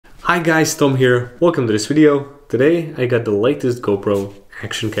Hi guys, Tom here. Welcome to this video. Today I got the latest GoPro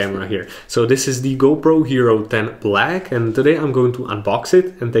action camera here. So this is the GoPro Hero10 Black, and today I'm going to unbox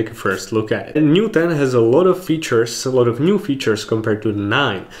it and take a first look at it. The new 10 has a lot of features, a lot of new features compared to the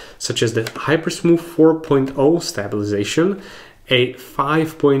 9, such as the Hypersmooth 4.0 stabilization, a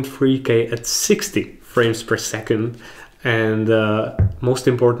 5.3K at 60 frames per second, and most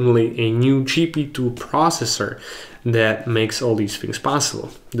importantly a new GP2 processor that makes all these things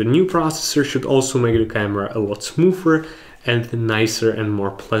possible. The new processor should also make the camera a lot smoother and nicer and more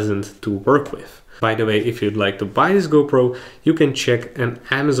pleasant to work with. By the way, if you'd like to buy this GoPro, you can check an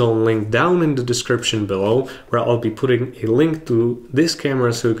Amazon link down in the description below, where I'll be putting a link to this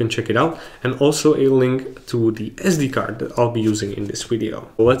camera so you can check it out, and also a link to the SD card that I'll be using in this video.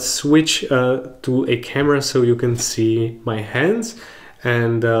 Let's switch to a camera so you can see my hands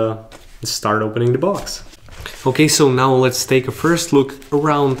and start opening the box. Okay, so now let's take a first look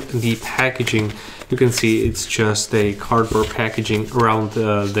around the packaging. You can see it's just a cardboard packaging around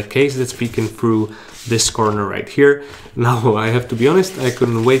the case that's peeking through this corner right here. Now I have to be honest, I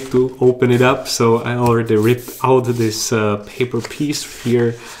couldn't wait to open it up, so I already ripped out this paper piece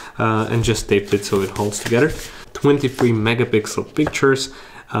here and just taped it so it holds together. 23 megapixel pictures,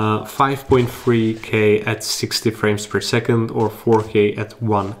 5.3K at 60 frames per second or 4K at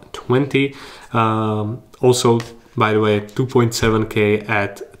 120. Also, by the way, 2.7K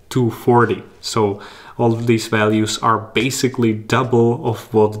at 240. So all of these values are basically double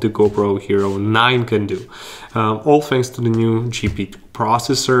of what the GoPro Hero 9 can do. All thanks to the new GP2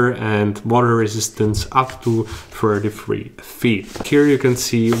 processor and water resistance up to 33 feet. Here you can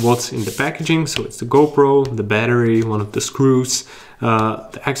see what's in the packaging. So it's the GoPro, the battery, one of the screws,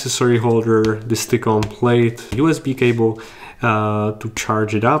 the accessory holder, the stick-on plate, USB cable to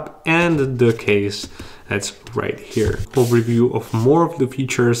charge it up, and the case that's right here. Overview of more of the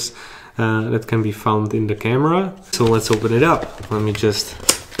features that can be found in the camera. So let's open it up. Let me just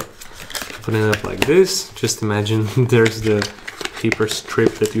open it up like this. Just imagine there's the paper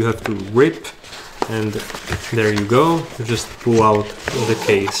strip that you have to rip, and there you go. You just pull out the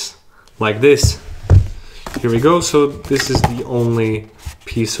case like this. Here we go. So this is the only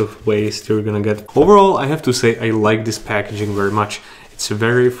piece of waste you're gonna get. Overall, I have to say I like this packaging very much. It's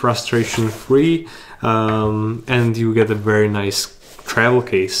very frustration free, and you get a very nice travel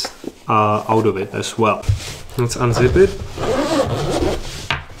case out of it as well. Let's unzip it.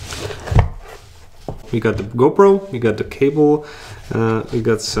 We got the GoPro, we got the cable, we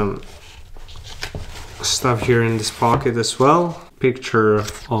got some stuff here in this pocket as well. Picture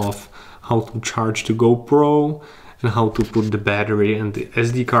of how to charge the GoPro and how to put the battery and the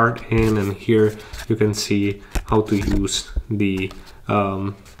SD card in, and here you can see how to use the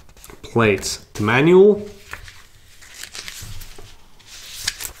plates. The manual,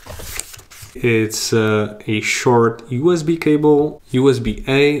 it's a short USB cable,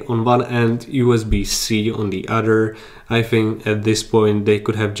 USB-A on one end, USB-C on the other. I think at this point they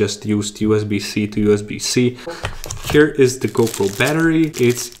could have just used USB-C to USB-C. Here is the GoPro battery.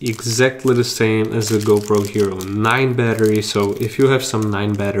 It's exactly the same as the GoPro Hero 9 battery, so if you have some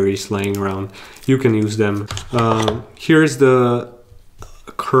 9 batteries laying around, you can use them. Here's the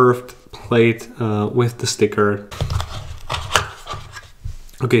curved plate with the sticker.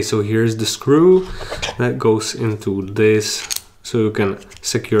 Okay, so here's the screw that goes into this, so you can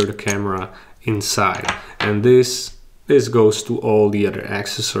secure the camera inside. And this goes to all the other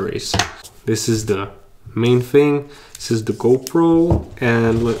accessories. This is the main thing. This is the GoPro,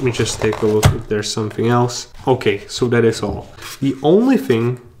 and let me just take a look if there's something else. Okay, so that is all. The only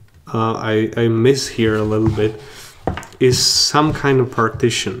thing I miss here a little bit is some kind of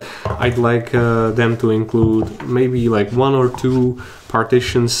partition. I'd like them to include maybe like 1 or 2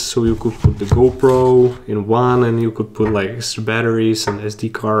 partitions, so you could put the GoPro in one, and you could put like extra batteries and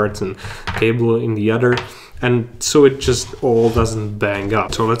SD cards and cable in the other, and so it just all doesn't bang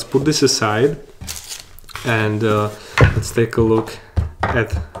up. So let's put this aside and let's take a look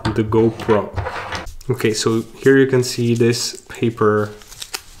at the GoPro. Okay, so here you can see this paper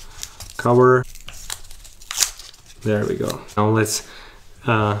cover. There we go. Now let's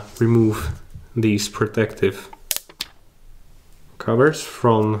remove these protective covers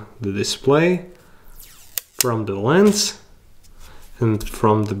from the display, from the lens, and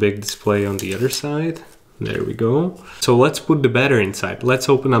from the big display on the other side. There we go. So let's put the battery inside. Let's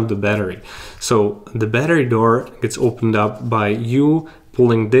open up the battery. So the battery door gets opened up by you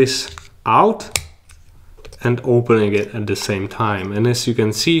pulling this out and opening it at the same time. And as you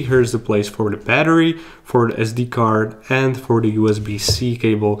can see, here's the place for the battery, for the SD card, and for the USB-C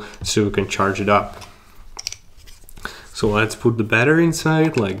cable, so you can charge it up. So let's put the battery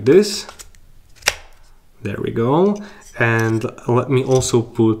inside like this. There we go. And let me also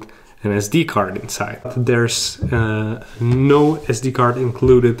put an SD card inside. There's no SD card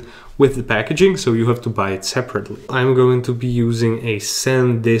included with the packaging, so you have to buy it separately. I'm going to be using a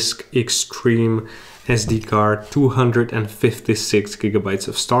SanDisk Extreme SD card, 256 gigabytes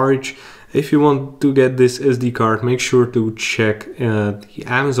of storage. If you want to get this SD card, make sure to check the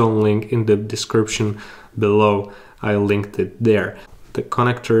Amazon link in the description below. I linked it there. The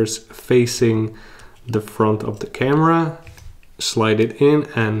connectors facing the front of the camera, slide it in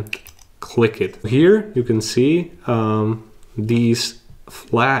and click it. Here you can see these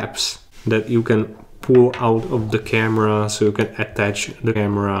flaps that you can pull out of the camera, so you can attach the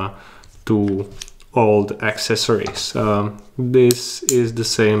camera to all the accessories. This is the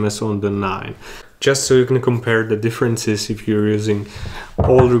same as on the 9. Just so you can compare the differences if you're using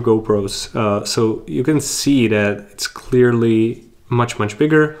older GoPros. So you can see that it's clearly much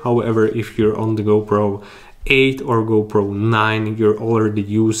bigger. However, if you're on the GoPro 8 or GoPro 9, you're already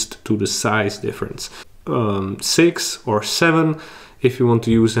used to the size difference. 6 or 7, if you want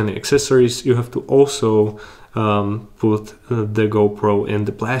to use any accessories, you have to also put the GoPro in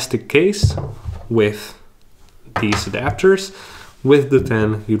the plastic case with these adapters. With the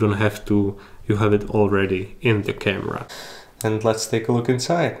 10, you don't have to, you have it already in the camera. And let's take a look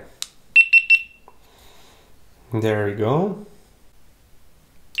inside. There we go.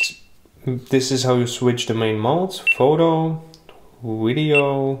 This is how you switch the main modes: photo,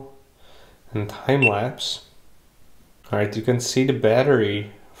 video, and time-lapse. Alright, you can see the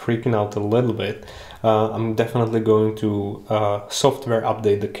battery freaking out a little bit. I'm definitely going to software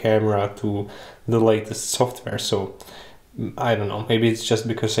update the camera to the latest software, so I don't know, maybe it's just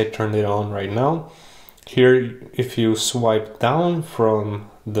because I turned it on right now. Here, if you swipe down from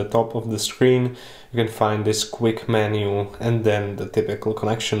the top of the screen, you can find this quick menu and then the typical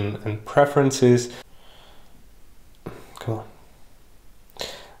connection and preferences. Come on.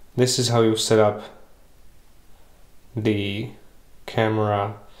 This is how you set up the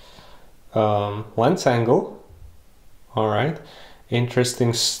camera lens angle. All right,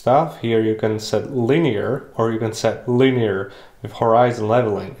 interesting stuff. Here you can set linear, or you can set linear with horizon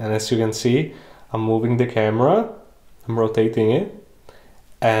leveling. And as you can see, I'm moving the camera, I'm rotating it,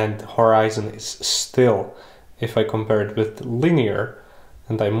 and horizon is still. If I compare it with linear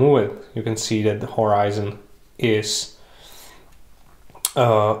and I move it, you can see that the horizon is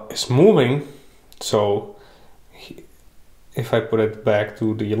moving. So if I put it back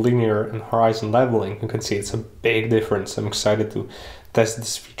to the linear and horizon leveling, you can see it's a big difference. I'm excited to test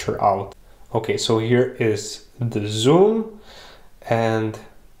this feature out. Okay, so here is the zoom, and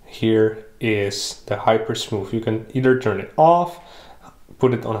here is the hyper smooth. You can either turn it off,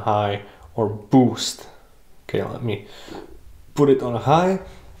 put it on high, or boost. Okay, let me put it on high.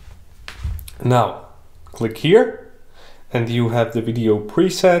 Now, click here, and you have the video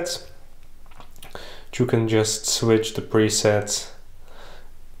presets. You can just switch the presets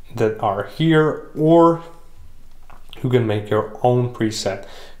that are here, or you can make your own preset.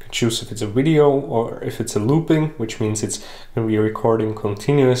 You can choose if it's a video or if it's a looping, which means it's going to be recording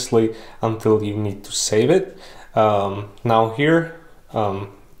continuously until you need to save it. Now here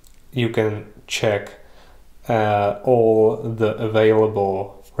you can check all the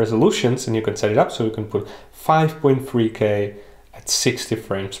available resolutions, and you can set it up so you can put 5.3K at 60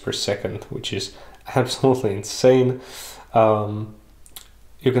 frames per second, which is absolutely insane.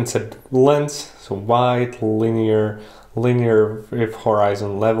 You can set lens, so wide, linear with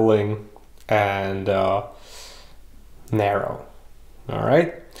horizon leveling, and narrow. All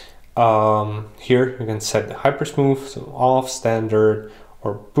right. Here you can set the hyper smooth, so off, standard,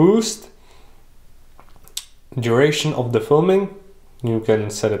 or boost. Duration of the filming, you can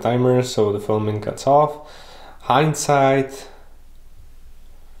set a timer so the filming cuts off. Hindsight.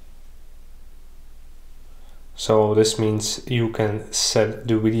 So this means you can set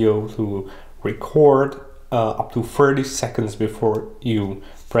the video to record up to 30 seconds before you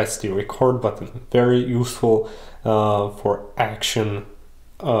press the record button. Very useful for action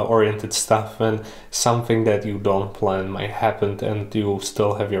oriented stuff, and something that you don't plan might happen and you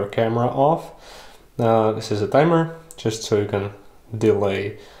still have your camera off. This is a timer, just so you can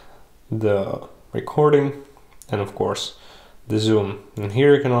delay the recording, and of course the zoom. And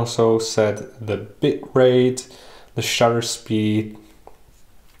here you can also set the bit rate, the shutter speed,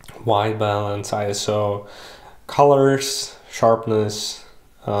 white balance, ISO, colors, sharpness,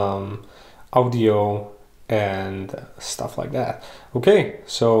 audio, and stuff like that. Okay,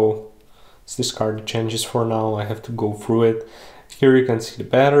 so let's discard the changes for now. I have to go through it. Here you can see the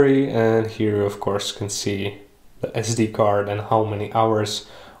battery, and here you of course can see the SD card and how many hours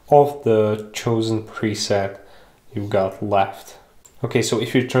of the chosen preset you've got left. Okay, so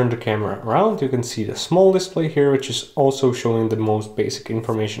if you turn the camera around, you can see the small display here, which is also showing the most basic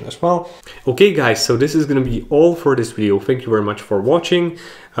information as well. Okay guys, so this is gonna be all for this video. Thank you very much for watching.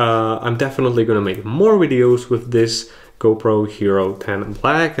 I'm definitely gonna make more videos with this GoPro Hero 10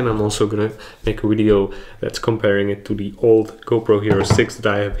 Black, and I'm also gonna make a video that's comparing it to the old GoPro Hero 6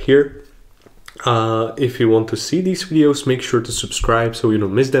 that I have here. If you want to see these videos, make sure to subscribe so you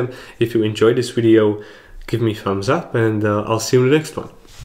don't miss them. If you enjoyed this video, give me a thumbs up, and I'll see you in the next one.